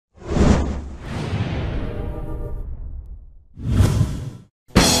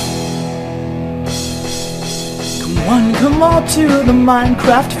Welcome all to the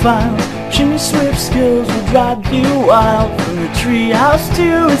Minecraft files. Jimmy Swift's skills will drive you wild. From a treehouse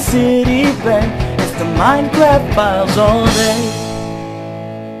to a city bed, it's the Minecraft files all day.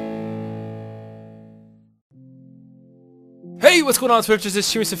 Hey, what's going on, Swifters?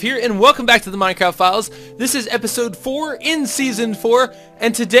 It's Jimmy Swift here, and welcome back to the Minecraft Files. This is episode 4 in season 4,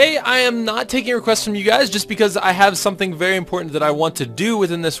 and today I am not taking requests from you guys just because I have something very important that I want to do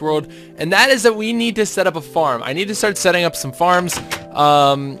within this world, and that is that we need to set up a farm. I need to start setting up some farms,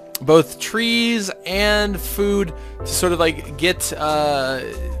 both trees and food, to sort of like get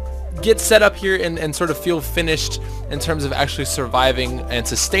set up here and sort of feel finished in terms of actually surviving and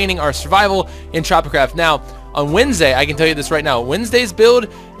sustaining our survival in Tropicraft. Now, on Wednesday, I can tell you this right now, Wednesday's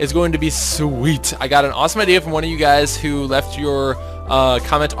build is going to be sweet. I got an awesome idea from one of you guys who left your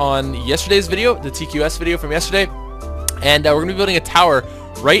comment on yesterday's video, the TQS video from yesterday, and we're going to be building a tower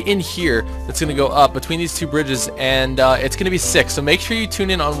right in here that's going to go up between these two bridges, and it's going to be sick. So make sure you tune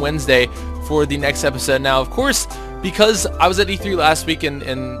in on Wednesday for the next episode. Now, of course, because I was at E3 last week and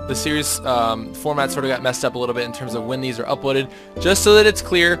the series format sort of got messed up a little bit in terms of when these are uploaded, just so that it's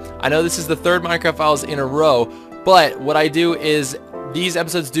clear, I know this is the third Minecraft Files in a row, but what I do is these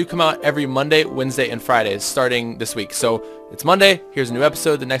episodes do come out every Monday, Wednesday, and Friday starting this week. So it's Monday, here's a new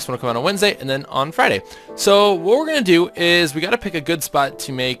episode, the next one will come out on Wednesday, and then on Friday. So what we're going to do is we got to pick a good spot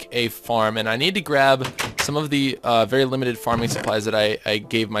to make a farm, and I need to grab some of the very limited farming supplies that I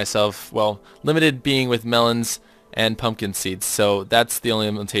gave myself, well, limited being with melons and pumpkin seeds, so that's the only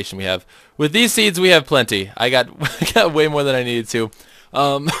limitation we have. With these seeds, we have plenty. I got way more than I needed to.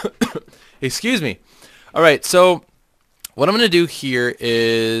 Excuse me. Alright, so what I'm going to do here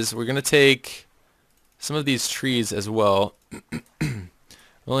is we're going to take some of these trees as well. We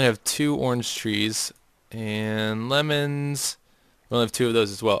only have 2 orange trees, and lemons, we only have 2 of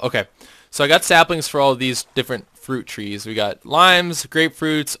those as well. Okay, so I got saplings for all of these different fruit trees. We got limes,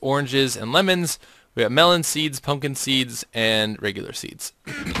 grapefruits, oranges, and lemons. We got melon seeds, pumpkin seeds, and regular seeds.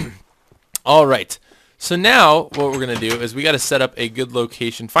 Alright, so now what we're going to do is we got to set up a good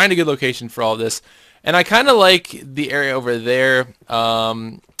location, find a good location for all this. And I kind of like the area over there,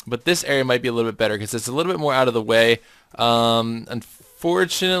 but this area might be a little bit better because it's a little bit more out of the way.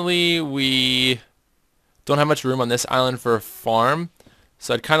 Unfortunately, we don't have much room on this island for a farm,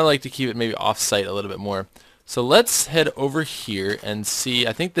 so I'd kind of like to keep it maybe off-site a little bit more. So let's head over here and see.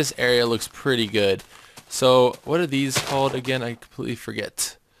 I think this area looks pretty good. So what are these called again? I completely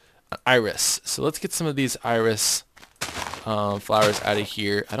forget. Iris. So let's get some of these iris flowers out of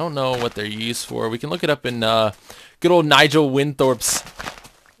here. I don't know what they're used for. We can look it up in good old Nigel Winthorpe's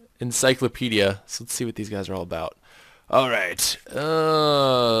encyclopedia. So let's see what these guys are all about. All right.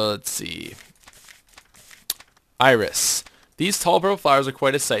 Let's see. Iris. These tall purple flowers are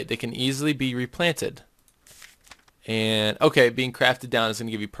quite a sight. They can easily be replanted. And, okay, being crafted down is going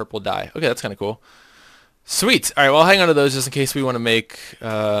to give you purple dye. Okay, that's kind of cool. Sweet. All right, well, I'll hang on to those just in case we want to make,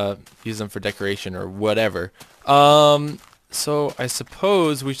 use them for decoration or whatever. So I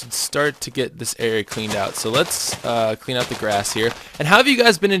suppose we should start to get this area cleaned out. So let's clean out the grass here. And how have you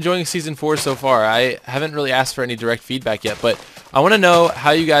guys been enjoying Season 4 so far? I haven't really asked for any direct feedback yet, but I want to know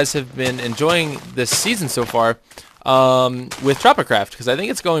how you guys have been enjoying this season so far with Tropicraft, because I think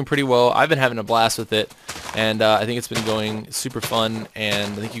it's going pretty well. I've been having a blast with it, and I think it's been going super fun,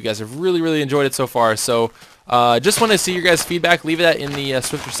 and I think you guys have really enjoyed it so far. So just want to see your guys' feedback. Leave that in the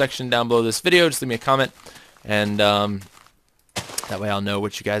Swifter section down below this video. Just leave me a comment, and that way I'll know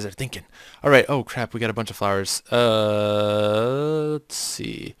what you guys are thinking. Alright, oh crap, we got a bunch of flowers. Let's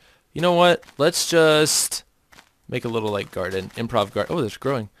see. You know what? Let's just make a little like garden, improv garden. Oh, that's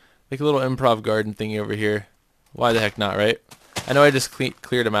growing. Make a little improv garden thingy over here. Why the heck not, right? I know I just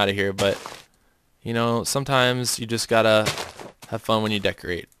cleared them out of here, but you know, sometimes you just gotta have fun when you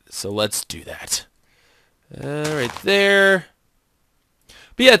decorate. So let's do that. Right there.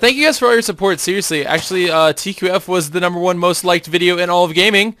 But yeah, thank you guys for all your support. Seriously, actually, TQF was the #1 most liked video in all of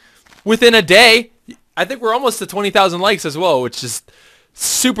gaming within a day. I think we're almost to 20,000 likes as well, which is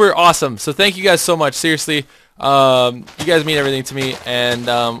super awesome. So thank you guys so much. Seriously, you guys mean everything to me,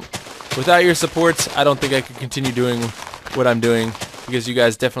 and without your support, I don't think I could continue doing what I'm doing, because you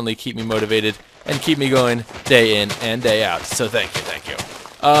guys definitely keep me motivated and keep me going day in and day out. So thank you.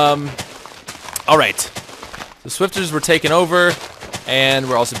 All right. The Swifters were taking over, and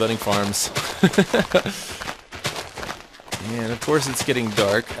we're also building farms. And of course it's getting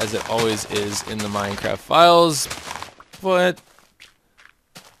dark, as it always is in the Minecraft Files, but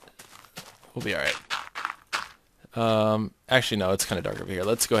we'll be alright. Actually, no, it's kind of dark over here.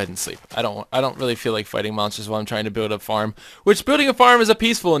 Let's go ahead and sleep. I don't really feel like fighting monsters while I'm trying to build a farm, which building a farm is a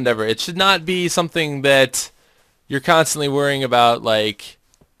peaceful endeavor. It should not be something that you're constantly worrying about like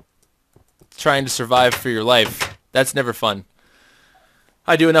trying to survive for your life. That's never fun.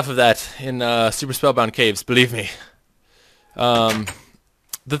 I do enough of that in Super Spellbound Caves, believe me.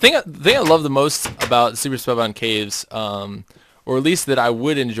 The thing I love the most about Super Spellbound Caves, or at least that I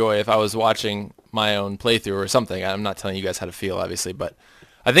would enjoy if I was watching my own playthrough or something. I'm not telling you guys how to feel, obviously, but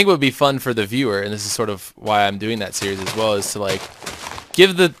I think what would be fun for the viewer, and this is sort of why I'm doing that series as well, is to like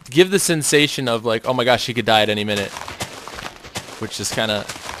give the sensation of like, oh my gosh, she could die at any minute, which just kind of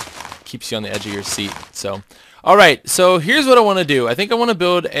keeps you on the edge of your seat. So, all right, so here's what I want to do. I think I want to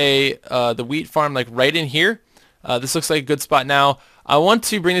build the wheat farm like right in here. This looks like a good spot now. I want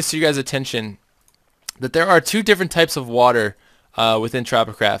to bring this to you guys' attention that there are two different types of water within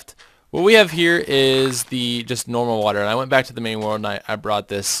Tropicraft. What we have here is the just normal water, and I went back to the main world and I brought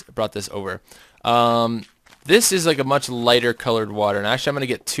this over. This is like a much lighter colored water, and actually I'm going to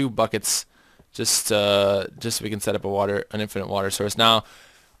get 2 buckets just so we can set up an infinite water source. Now,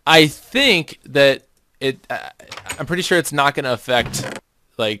 I think that I'm pretty sure it's not going to affect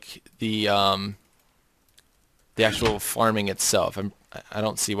like the actual farming itself. I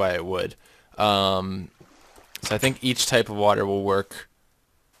don't see why it would. So I think each type of water will work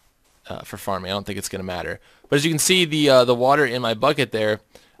for farming. I don't think it's going to matter. But as you can see, the water in my bucket there,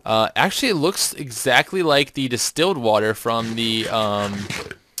 actually it looks exactly like the distilled water from the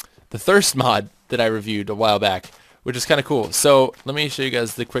thirst mod that I reviewed a while back, which is kind of cool. So let me show you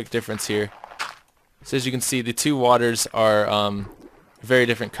guys the quick difference here. So as you can see, the two waters are very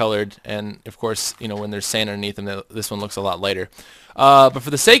different colored, and of course, you know, when there's sand underneath them, this one looks a lot lighter. But for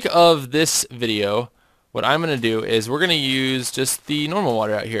the sake of this video, what I'm going to do is we're going to use just the normal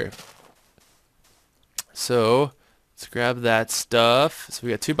water out here. So let's grab that stuff. So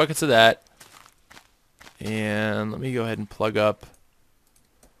we got 2 buckets of that, and let me go ahead and plug up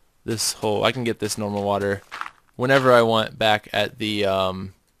this hole. I can get this normal water whenever I want back at the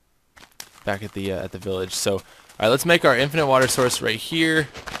village. So all right, let's make our infinite water source right here.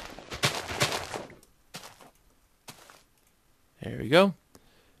 There we go.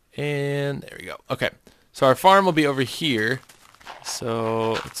 And there we go. Okay. So our farm will be over here.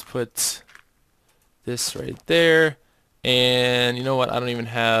 So let's put this right there. And you know what? I don't even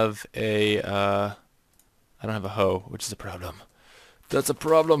have a I don't have a hoe, which is a problem. That's a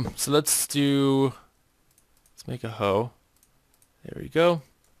problem. So let's make a hoe. There we go.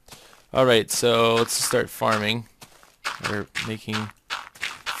 All right, so let's start farming. We're making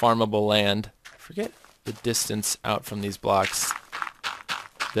farmable land. I forget the distance out from these blocks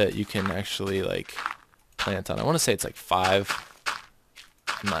that you can actually like plant on. I want to say it's like 5.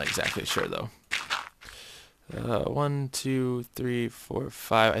 I'm not exactly sure though. 1, 2, 3, 4,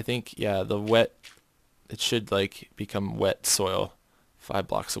 5. I think, yeah, it should like become wet soil 5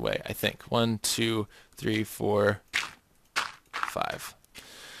 blocks away, I think. 1, 2, 3, 4, 5.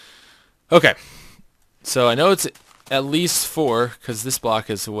 Okay, so I know it's at least 4 because this block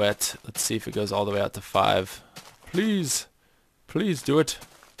is wet. Let's see if it goes all the way out to 5. Please, please do it.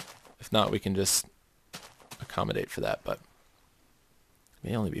 If not, we can just accommodate for that, but it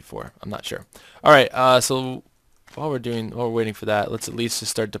may only be 4. I'm not sure. All right, so while we're waiting for that, let's at least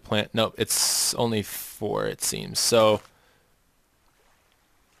just start to plant. Nope, it's only 4, it seems. So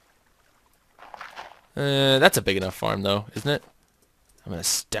that's a big enough farm, though, isn't it? I'm gonna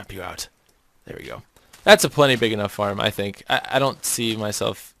stamp you out. There we go. That's a plenty big enough farm, I think. I don't see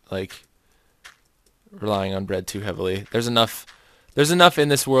myself like relying on bread too heavily. There's enough in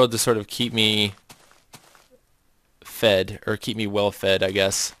this world to sort of keep me fed, or keep me well fed, I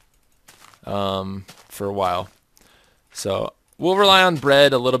guess, for a while. So we'll rely on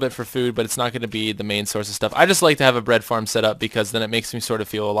bread a little bit for food, but it's not going to be the main source of stuff. I just like to have a bread farm set up because then it makes me sort of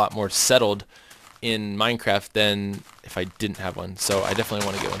feel a lot more settled in Minecraft than if I didn't have one. So I definitely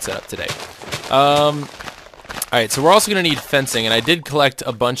want to get one set up today. Alright, so we're also going to need fencing, and I did collect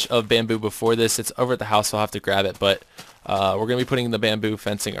a bunch of bamboo before this. It's over at the house, so I'll have to grab it, but we're going to be putting the bamboo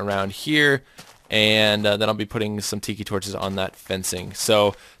fencing around here, and then I'll be putting some tiki torches on that fencing.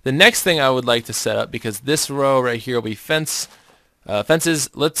 So the next thing I would like to set up, because this row right here will be fences,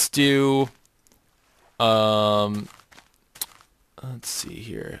 let's do, let's see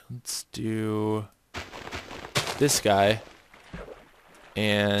here, let's do this guy,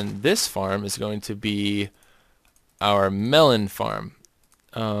 and this farm is going to be our melon farm.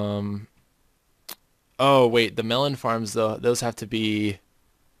 Oh wait, the melon farms though, those have to be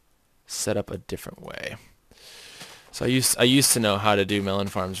set up a different way. So I used to know how to do melon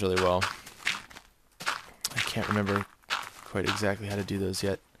farms really well. I can't remember quite exactly how to do those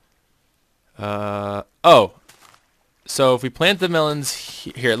yet. Oh, so if we plant the melons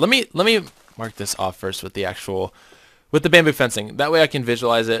here, let me mark this off first with the actual, with the bamboo fencing. That way I can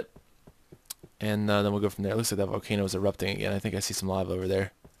visualize it, and then we'll go from there. It looks like that volcano is erupting again. I think I see some lava over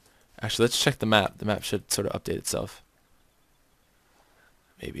there. Actually, let's check the map. The map should sort of update itself.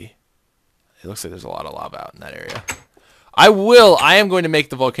 Maybe. It looks like there's a lot of lava out in that area. I am going to make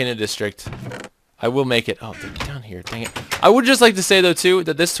the volcano district. I will make it. Oh, they're down here. Dang it. I would just like to say, though, too,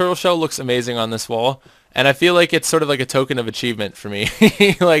 that this turtle shell looks amazing on this wall. And I feel like it's sort of like a token of achievement for me.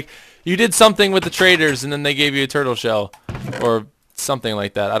 Like, you did something with the traders, and then they gave you a turtle shell. Or something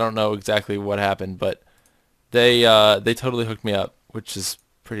like that. I don't know exactly what happened, but they totally hooked me up, which is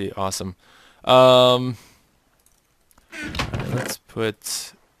pretty awesome. Alright, let's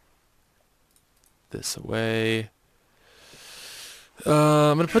put this away.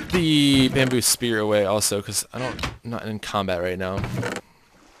 I'm gonna put the bamboo spear away also because I'm not in combat right now.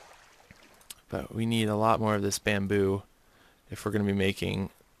 But we need a lot more of this bamboo if we're gonna be making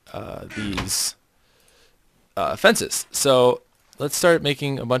these fences. So let's start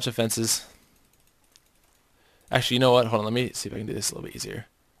making a bunch of fences. Actually, you know what? Hold on. Let me see if I can do this a little bit easier.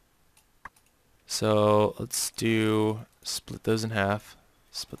 So let's do split those in half.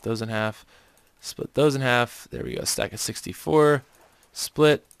 Split those in half. Split those in half. There we go. Stack of 64.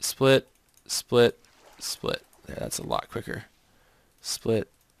 Split, split, split, split. There, that's a lot quicker. Split,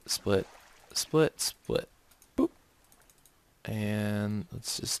 split, split, split. Boop. And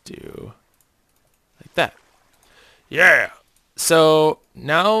let's just do like that. Yeah! So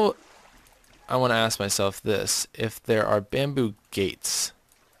now I want to ask myself this. If there are bamboo gates.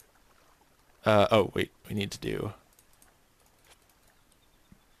 Oh, wait. We need to do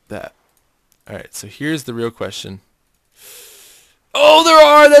that. Alright, so here's the real question. Oh, there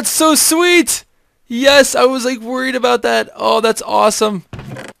are! That's so sweet! Yes, I was like worried about that. Oh, that's awesome.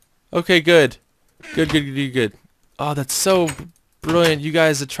 Okay, good. Good, good, good, good. Oh, that's so brilliant. You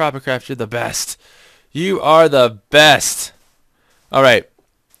guys at Tropicraft, you're the best. You are the best. Alright.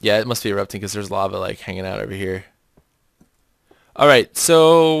 Yeah, it must be erupting because there's lava like hanging out over here. Alright,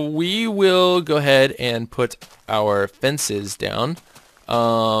 so we will go ahead and put our fences down.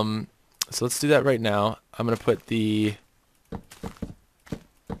 So let's do that right now. I'm going to put the...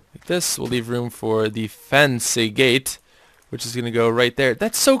 like this. We'll leave room for the fence gate, which is going to go right there.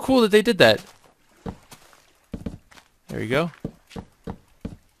 That's so cool that they did that. There we go.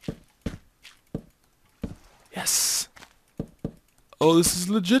 Yes. Oh, this is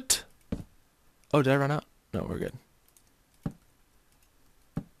legit. Oh, did I run out? No, we're good.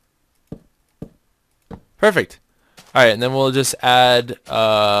 Perfect. Alright, and then we'll just add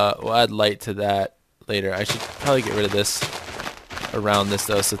light to that later. I should probably get rid of this around this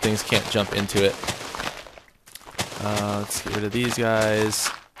though, so things can't jump into it. Let's get rid of these guys.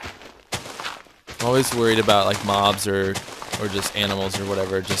 I'm always worried about like mobs or just animals or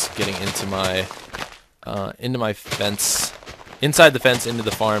whatever just getting into my fence, inside the fence, into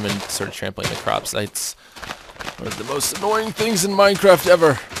the farm, and sort of trampling the crops. That's one of the most annoying things in Minecraft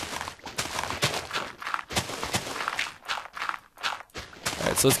ever.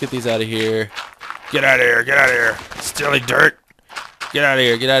 Alright, so let's get these out of here. Get out of here, get out of here. Stealing dirt. Get out of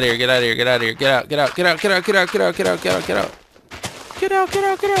here, get out of here, get out of here, get out of here, get out, get out, get out, get out, get out, get out, get out, get out, get out. Get out, get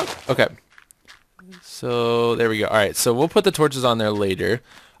out, get out. Okay. So there we go. Alright, so we'll put the torches on there later.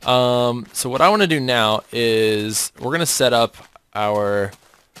 So what I want to do now is we're going to set up our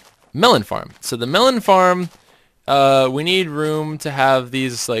melon farm. So the melon farm, we need room to have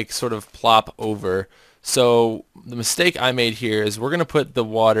these like sort of plop over. So the mistake I made here is we're going to put the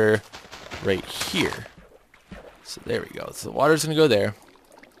water right here. So there we go. So the water's going to go there.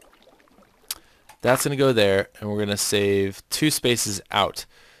 That's going to go there, and we're going to save 2 spaces out.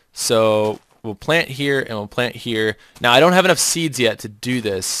 So we'll plant here and we'll plant here. Now I don't have enough seeds yet to do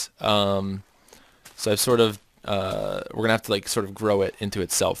this. So I've sort of we're going to have to like sort of grow it into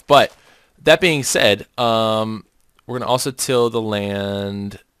itself. But that being said, we're going to also till the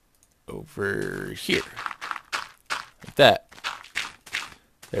land over here. Like that.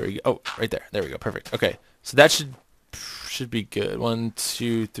 There we go. Oh, right there. There we go. Perfect. Okay. So that should be good. 1,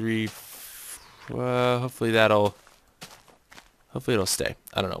 2, 3. Hopefully it'll stay.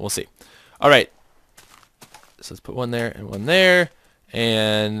 I don't know. We'll see. All right. So let's put one there and one there.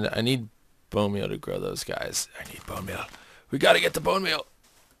 And I need bone meal to grow those guys. I need bone meal. We got to get the bone meal.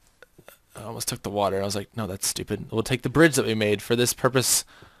 I almost took the water. I was like, no, that's stupid. We'll take the bridge that we made for this purpose.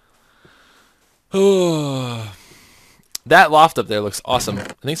 Oh, that loft up there looks awesome. I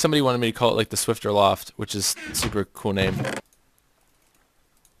think somebody wanted me to call it like the Swifter Loft, which is a super cool name.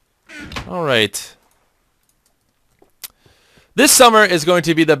 All right. This summer is going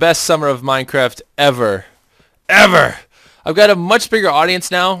to be the best summer of Minecraft ever. Ever. I've got a much bigger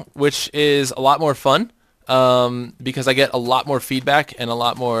audience now, which is a lot more fun because I get a lot more feedback and a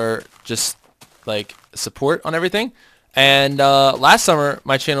lot more just like support on everything. And last summer,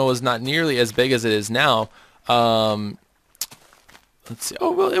 my channel was not nearly as big as it is now. Let's see.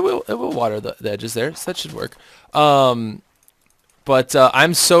 Oh, well, it will water the edges there, so that should work. But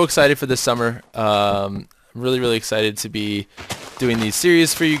I'm so excited for this summer. I'm really excited to be doing these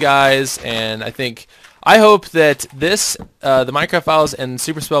series for you guys, and I hope that this, the Minecraft Files and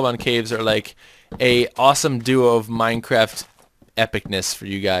Super Spellbound Caves are like a awesome duo of Minecraft epicness for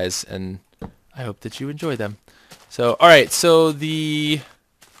you guys, and I hope that you enjoy them. So, all right, so this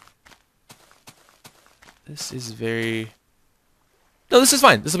is very. No, this is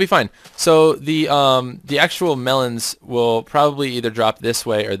fine. This will be fine. So the actual melons will probably either drop this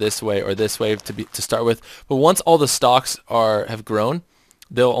way or this way or this way to start with. But once all the stalks have grown,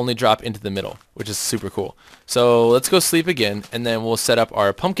 they'll only drop into the middle, which is super cool. So let's go sleep again, and then we'll set up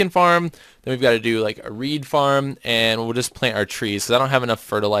our pumpkin farm. Then we've got to do like a reed farm, and we'll just plant our trees because I don't have enough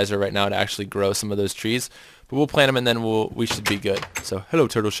fertilizer right now to actually grow some of those trees. But we'll plant them, and then we should be good. So hello,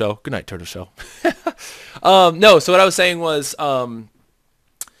 turtle shell. Good night, turtle shell. No, so what I was saying was.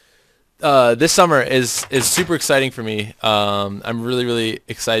 This summer is super exciting for me. I'm really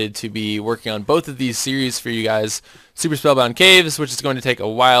excited to be working on both of these series for you guys. Super Spellbound Caves, which is going to take a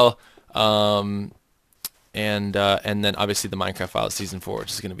while, and then obviously the Minecraft Files Season 4,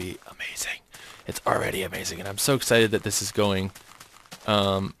 which is going to be amazing. It's already amazing, and I'm so excited that this is going.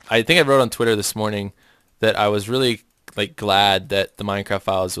 I think I wrote on Twitter this morning that I was really like glad that the Minecraft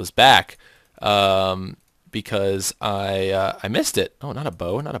Files was back, because I missed it. Oh, not a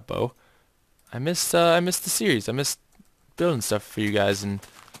bow, not a bow. I missed the series. I missed building stuff for you guys and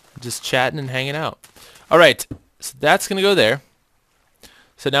just chatting and hanging out. All right, so that's gonna go there.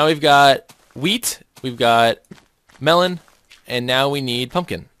 So now we've got wheat, we've got melon, and now we need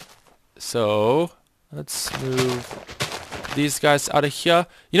pumpkin. So let's move these guys out of here.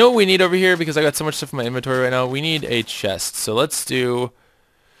 You know what we need over here, because I got so much stuff in my inventory right now? We need a chest. So let's do.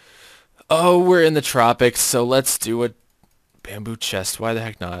 Oh, we're in the tropics, so let's do a bamboo chest. Why the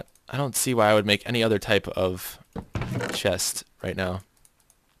heck not? I don't see why I would make any other type of chest right now,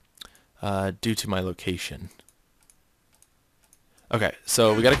 due to my location. Okay,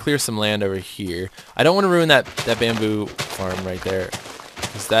 so we got to clear some land over here. I don't want to ruin that bamboo farm right there,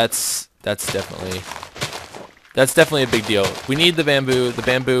 because that's definitely a big deal. We need the bamboo. The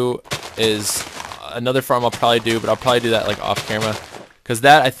bamboo is another farm I'll probably do, but I'll probably do that like off camera, because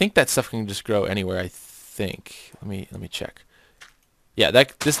I think that stuff can just grow anywhere. I think. Let me check. Yeah,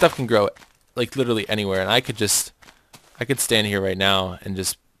 this stuff can grow like literally anywhere, and I could stand here right now and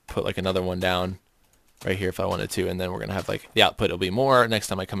just put like another one down right here if I wanted to, and then we're gonna have like the output will be more next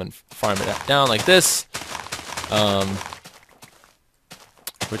time I come and farm it down like this,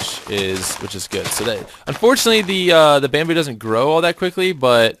 which is good. So that unfortunately the bamboo doesn't grow all that quickly,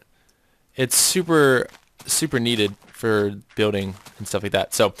 but it's super needed for building and stuff like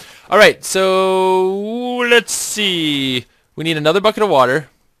that. So all right, so let's see. We need another bucket of water,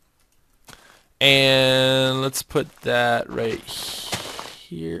 and let's put that right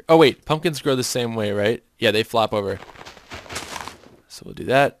here. Oh wait, pumpkins grow the same way, right? Yeah, they flop over. So we'll do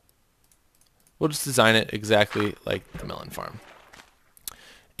that. We'll just design it exactly like the melon farm.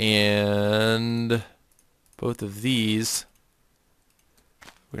 And both of these,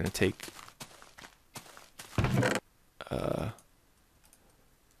 we're gonna take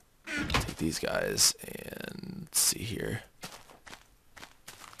these guys, and let's see here.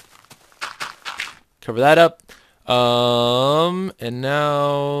 Cover that up. And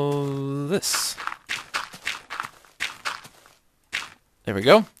now this. There we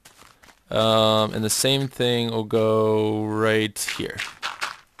go. And the same thing will go right here.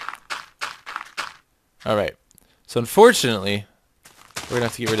 All right. So unfortunately, we're gonna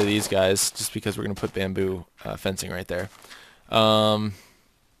have to get rid of these guys just because we're gonna put bamboo fencing right there.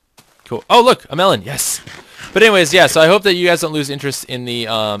 Cool. Oh look, a melon. Yes. But anyways, yeah. So I hope that you guys don't lose interest in the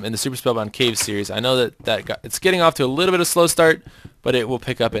Super Spellbound Cave series. I know that it's getting off to a little bit of a slow start, but it will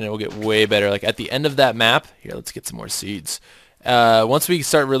pick up and it will get way better. Like at the end of that map, here, let's get some more seeds. Once we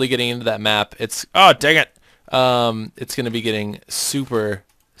start really getting into that map, it's dang it. It's gonna be getting super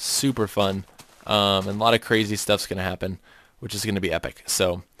fun, and a lot of crazy stuff's gonna happen, which is gonna be epic.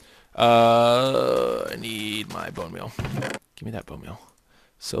 So I need my bone meal. Give me that bone meal.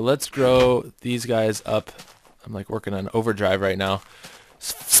 So let's grow these guys up. I'm like working on overdrive right now.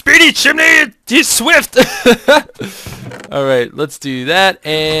 Speedy chimney, he's swift. All right, let's do that.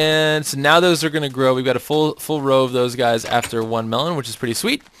 And so now those are gonna grow. We've got a full row of those guys after one melon, which is pretty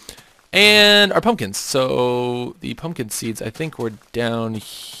sweet. And our pumpkins. So the pumpkin seeds, I think, were down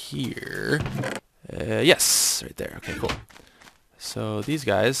here. Yes, right there. Okay, cool. So these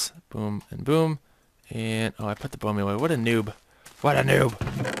guys, boom and boom. And, oh, I put the bone meal away. What a noob. What a noob.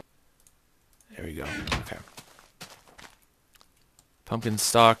 There we go. Okay. Pumpkin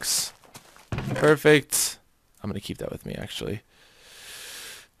stalks. Perfect. I'm going to keep that with me, actually.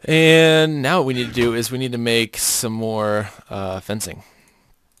 And now what we need to do is we need to make some more fencing.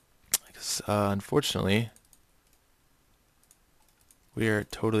 Because, unfortunately, we are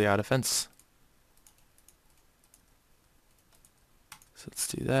totally out of fence. So let's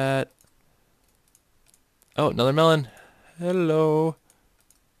do that. Oh, another melon. Hello.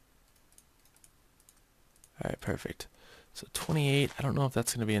 Alright, perfect. So 28. I don't know if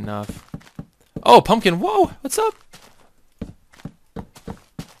that's going to be enough. Oh, pumpkin. Whoa, what's up?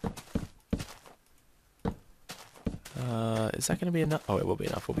 Is that going to be enough? Oh, it will be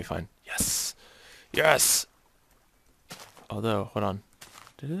enough. We'll be fine. Yes. Yes. Although, hold on.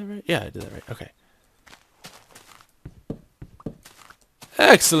 Did I do that right? Yeah, I did that right. Okay.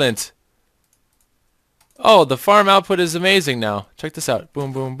 Excellent. Oh, the farm output is amazing now. Check this out.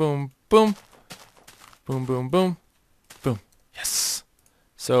 Boom, boom, boom, boom. Boom, boom, boom. Boom. Yes.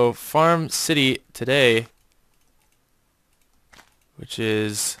 So, Farm City today, which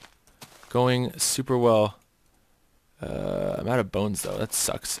is going super well. I'm out of bones, though. That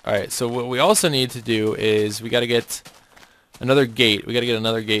sucks. Alright, so what we also need to do is we got to get another gate. We got to get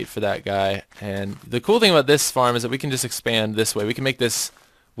another gate for that guy. And the cool thing about this farm is that we can just expand this way. We can make this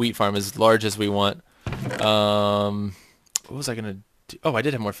wheat farm as large as we want. What was I going to do? Oh, I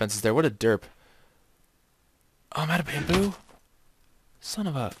did have more fences there. What a derp. Oh, I'm out of bamboo. Son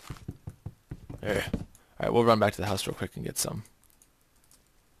of a... There. Alright, we'll run back to the house real quick and get some.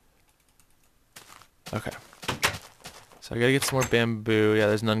 Okay. So I gotta get some more bamboo. Yeah,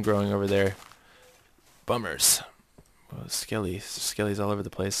 there's none growing over there. Bummers. Oh, skellies all over the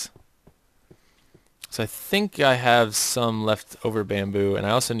place. So I think I have some leftover bamboo, and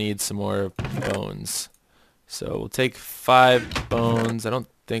I also need some more bones. So we'll take 5 bones. I don't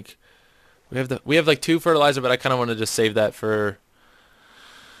think we have like 2 fertilizer, but I kind of want to just save that for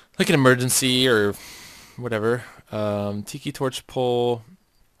like an emergency or whatever. Tiki torch pole.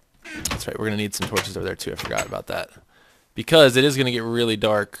 That's right. We're gonna need some torches over there too. I forgot about that because it is gonna get really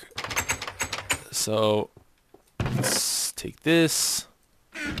dark. So let's take this,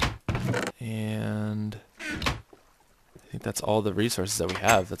 and I think that's all the resources that we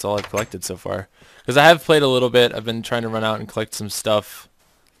have. That's all I've collected so far. Because I have played a little bit. I've been trying to run out and collect some stuff.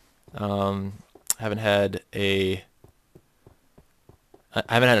 I haven't had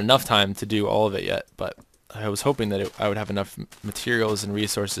enough time to do all of it yet, but I was hoping that I would have enough materials and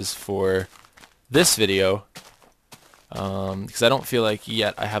resources for this video, because I don't feel like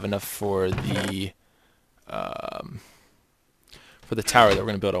yet I have enough for the tower that we're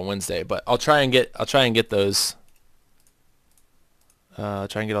going to build on Wednesday. But I'll try and get those. Try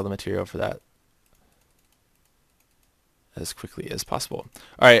and get all the material for that as quickly as possible.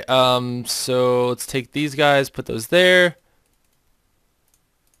 All right, so let's take these guys, put those there.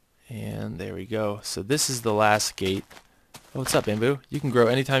 And there we go. So this is the last gate. Oh, what's up, bamboo? You can grow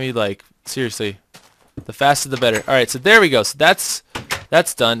anytime you like. Seriously. The faster the better. Alright, so there we go. So that's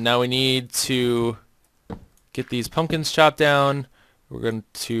done. Now we need to get these pumpkins chopped down. We're going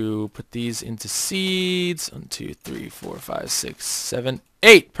to put these into seeds. 1, 2, 3, 4, 5, 6, 7,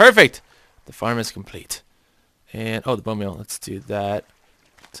 8. Perfect! The farm is complete. And, oh, the bone meal. Let's do that.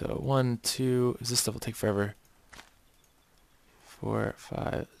 So 1, 2. This stuff will take forever. 4,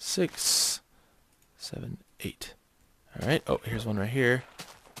 5, 6, 7, 8. Alright, oh, here's one right here.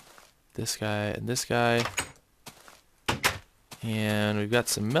 This guy and this guy. And we've got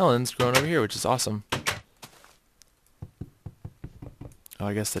some melons growing over here, which is awesome. Oh,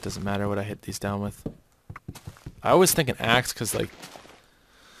 I guess that doesn't matter what I hit these down with. I always think an axe, because, like,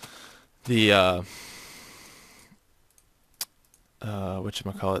 the,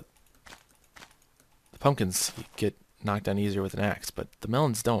 whatchamacallit, the pumpkins get knocked down easier with an axe, but the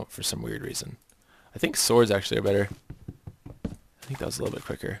melons don't for some weird reason. I think swords actually are better. I think that was a little bit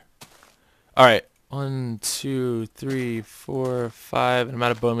quicker. Alright, 1, 2, 3, 4, 5, and I'm out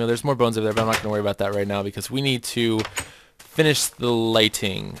of bone meal. There's more bones over there, but I'm not going to worry about that right now because we need to finish the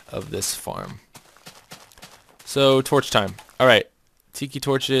lighting of this farm. So, torch time. Alright, tiki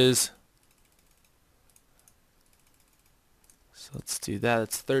torches. So let's do that.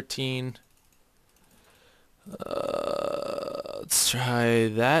 That's 13. Let's try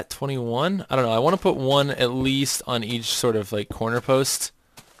that. 21. I don't know. I want to put one at least on each sort of like corner post.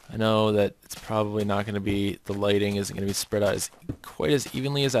 I know that it's probably not going to be, the lighting isn't going to be spread out quite as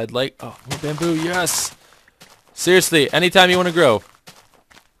evenly as I'd like. Oh, more bamboo, yes! Seriously, anytime you want to grow,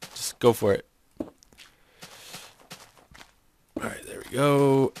 just go for it. Alright, there we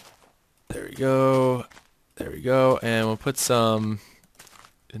go. There we go. There we go. And we'll put some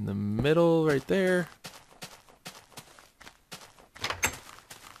in the middle right there.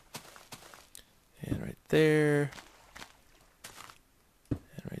 And right there.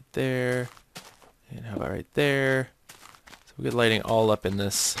 There, and how about right there? So we get lighting all up in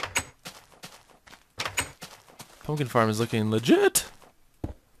this. Pumpkin farm is looking legit.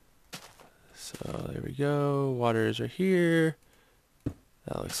 So there we go. Water is right here.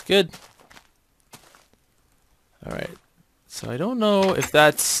 That looks good. All right. So I don't know if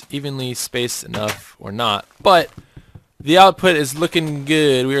that's evenly spaced enough or not, but the output is looking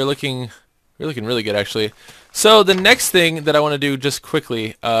good. We're looking really good actually. So the next thing that I want to do just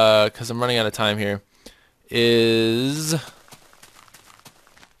quickly, because I'm running out of time here, is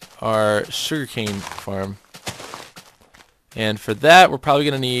our sugarcane farm. And for that, we're probably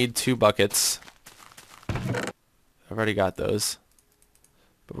going to need 2 buckets. I've already got those.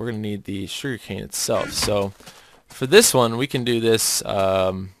 But we're going to need the sugarcane itself. So for this one, we can do this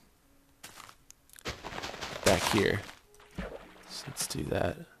back here. So let's do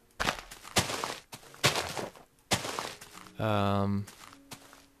that. I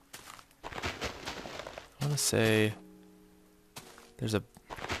want to say there's a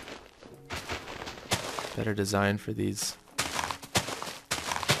better design for these.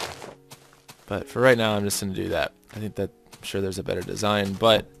 But for right now, I'm just going to do that. I think that, I'm sure there's a better design,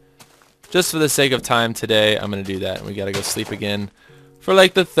 but just for the sake of time today, I'm going to do that. And we got to go sleep again for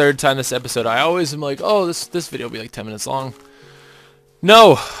like the 3rd time this episode. I always am like, oh, this video will be like 10 minutes long.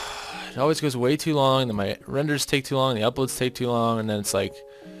 No! It always goes way too long, and then my renders take too long, the uploads take too long, and then it's like,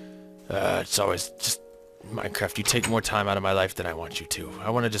 it's always just, Minecraft, you take more time out of my life than I want you to. I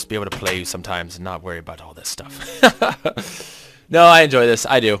want to just be able to play you sometimes and not worry about all this stuff. No, I enjoy this.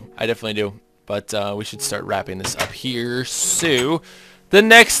 I do. I definitely do. But we should start wrapping this up here. So, the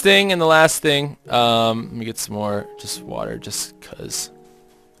next thing and the last thing, let me get some more just water just because,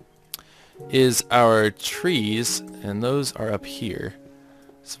 is our trees, and those are up here.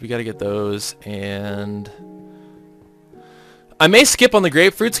 So we got to get those, and I may skip on the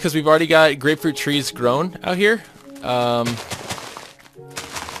grapefruits because we've already got grapefruit trees grown out here. But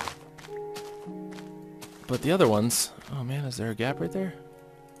the other ones, oh man, is there a gap right there?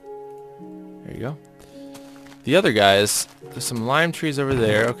 There you go. The other guys, there's some lime trees over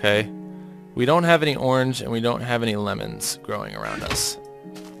there. Okay. We don't have any orange and we don't have any lemons growing around us.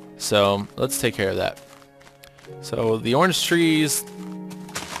 So let's take care of that. So the orange trees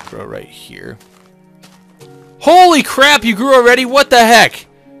grow right here. Holy crap, you grew already? What the heck?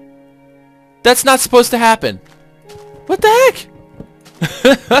 That's not supposed to happen. What the heck?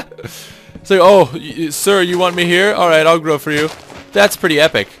 It's like, oh, sir, you want me here? Alright, I'll grow for you. That's pretty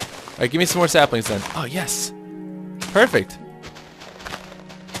epic. Alright, give me some more saplings then. Oh, yes. Perfect.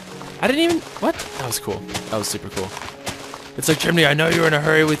 I didn't even... What? That was cool. That was super cool. It's like, Chimney, I know you're in a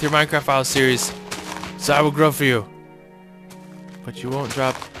hurry with your Minecraft Files series, so I will grow for you. But you won't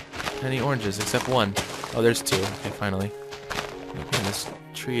drop any oranges, except one. Oh, there's 2. Okay, finally. Man, this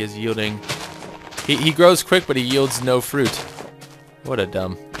tree is yielding... He grows quick, but he yields no fruit. What a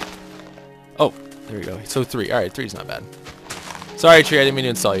dumb... Oh, there we go. So 3. Alright, 3's not bad. Sorry, tree, I didn't mean to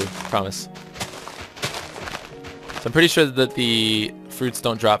install you. Promise. So I'm pretty sure that the fruits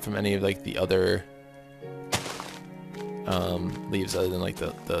don't drop from any of, like, the other... leaves other than like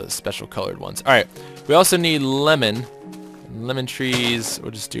the special colored ones. Alright, we also need lemon trees.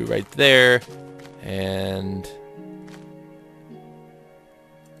 We'll just do right there, and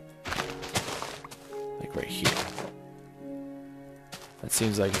like right here. That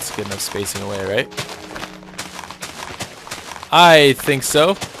seems like it's good enough spacing away, right? I think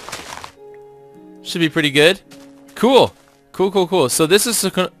so. Should be pretty good. Cool. So this is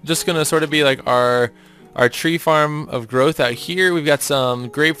just gonna sort of be like our tree farm of growth out here. We've got some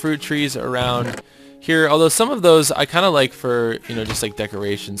grapefruit trees around here, although some of those I kind of like for, you know, just like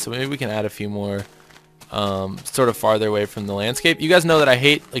decoration, so maybe we can add a few more sort of farther away from the landscape. You guys know that I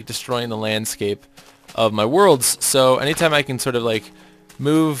hate like destroying the landscape of my worlds, so anytime I can sort of like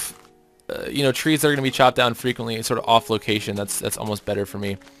move you know, trees that are going to be chopped down frequently sort of off location, that's almost better for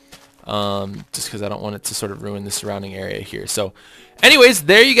me. Just because I don't want it to sort of ruin the surrounding area here. So anyways,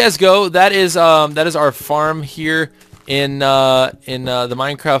 there you guys go. That is our farm here in the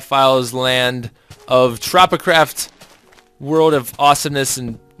Minecraft Files land of Tropicraft, world of awesomeness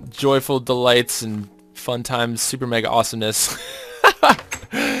and joyful delights and fun times, super mega awesomeness.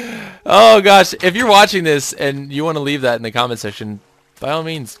 Oh gosh, if you're watching this and you want to leave that in the comment section, by all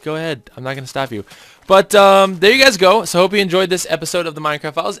means, go ahead. I'm not going to stop you. But there you guys go. So hope you enjoyed this episode of the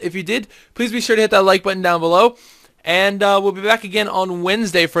Minecraft Files. If you did, please be sure to hit that like button down below. And we'll be back again on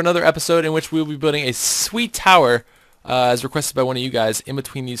Wednesday for another episode in which we'll be building a sweet tower, as requested by one of you guys, in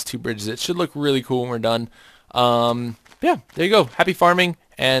between these two bridges. It should look really cool when we're done. Yeah, there you go. Happy farming,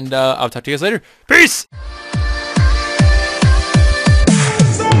 and I'll talk to you guys later. Peace!